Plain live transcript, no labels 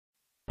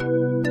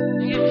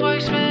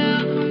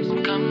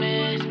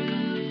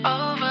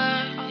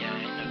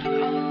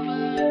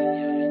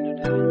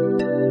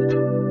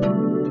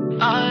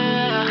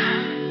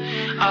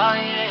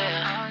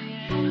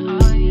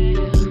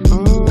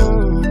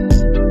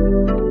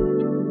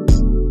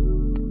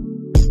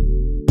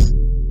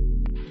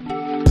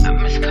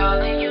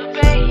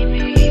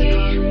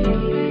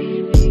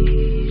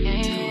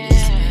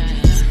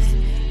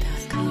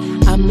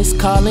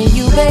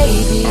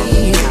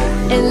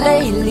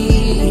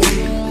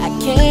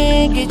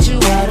get you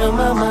out of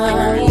my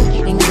mind.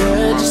 And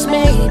girl, just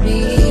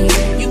maybe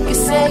you can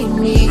save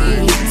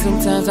me.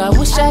 Sometimes I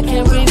wish I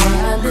can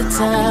rewind the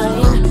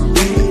time.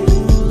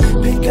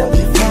 Pick up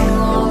your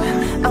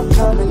phone, I'm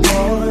coming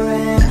over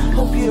and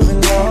hope you're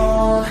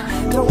alone.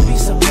 Don't be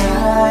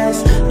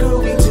surprised, girl,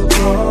 we too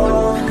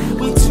grown.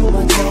 We too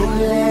much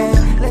older,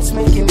 let's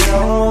make it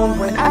known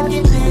when I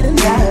get there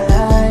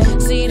tonight.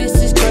 See, this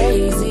is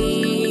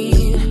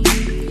crazy,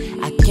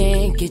 I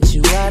can't get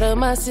you out of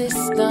my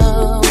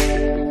system.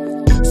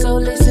 So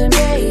listen,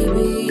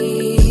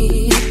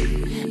 baby,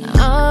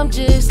 I'm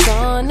just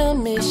on a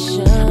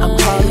mission. I'm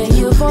calling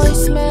your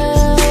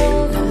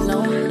voicemail, I'm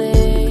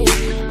lonely,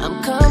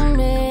 I'm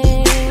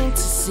coming to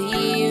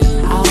see you.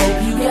 I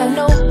hope you got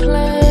no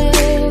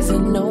plans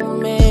and no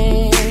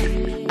man,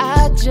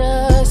 I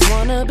just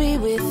wanna be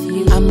with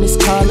you. I miss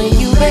calling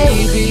you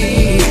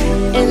baby,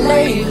 and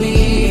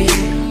lately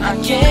I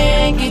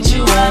can't get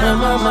you out of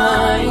my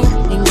mind.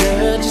 And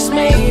girl, just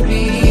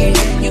maybe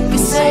you can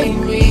save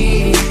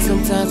me.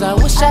 Sometimes I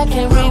wish I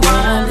can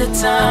rewind the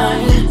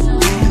time.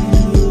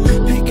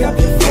 Pick up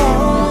your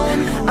phone,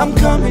 I'm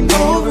coming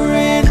over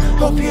and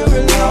hope you're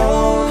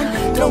alone.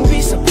 Don't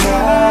be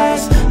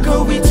surprised,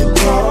 girl, we too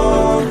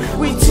grown.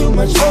 We too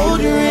much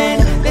older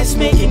and let's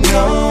make it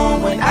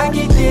known when I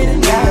get there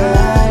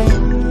tonight.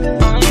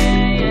 Oh yeah,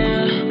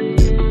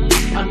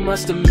 yeah, I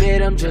must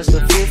admit I'm just a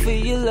fool for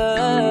your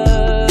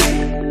love.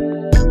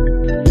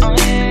 Oh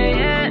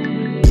yeah,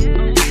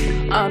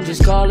 yeah, I'm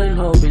just calling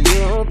hoping you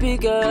don't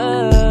pick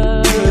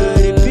up. Could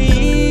it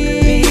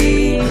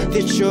be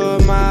that you're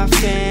my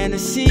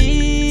fantasy,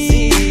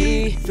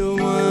 the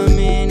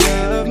woman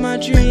of my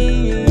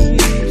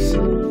dreams?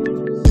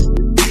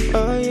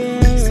 Oh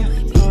yeah,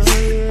 oh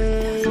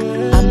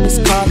yeah. I miss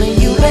calling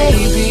you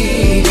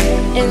baby,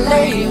 and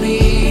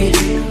lately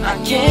I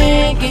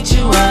can't get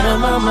you out of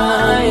my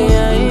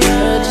mind.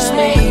 Just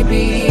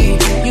maybe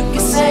you can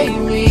save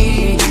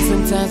me.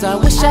 Sometimes I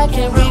wish I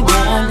can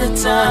rewind the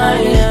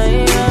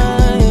time.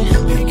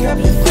 Pick up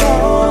your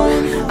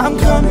phone, I'm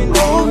coming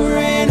over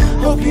and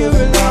hope you're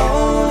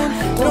alone.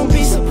 Don't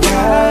be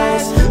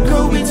surprised,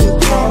 girl, we too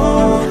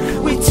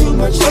grown. We too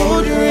much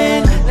older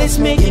and let's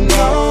make it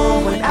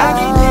known when I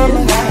get there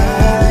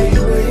tonight.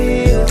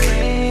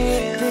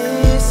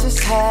 This is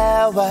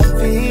how I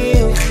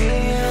feel,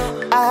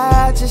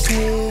 I just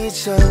need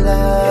your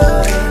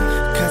love.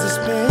 Cause it's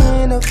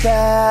been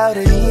about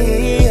a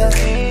year.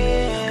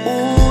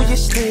 Ooh, you're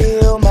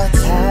still my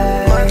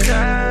type.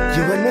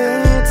 You were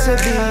meant to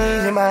be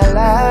in my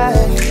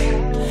life.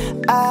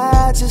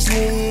 I just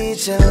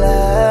need your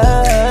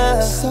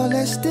love. So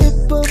let's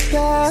dip up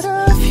out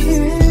of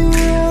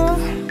here.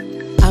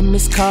 I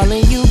miss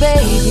calling you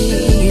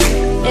baby,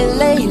 and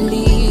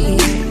lately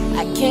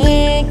I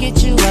can't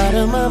get you out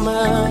of my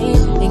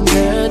mind. And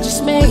girl,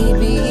 just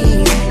maybe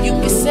you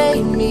can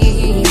save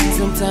me.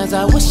 Sometimes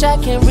I wish I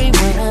can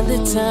rewind the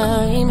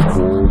time.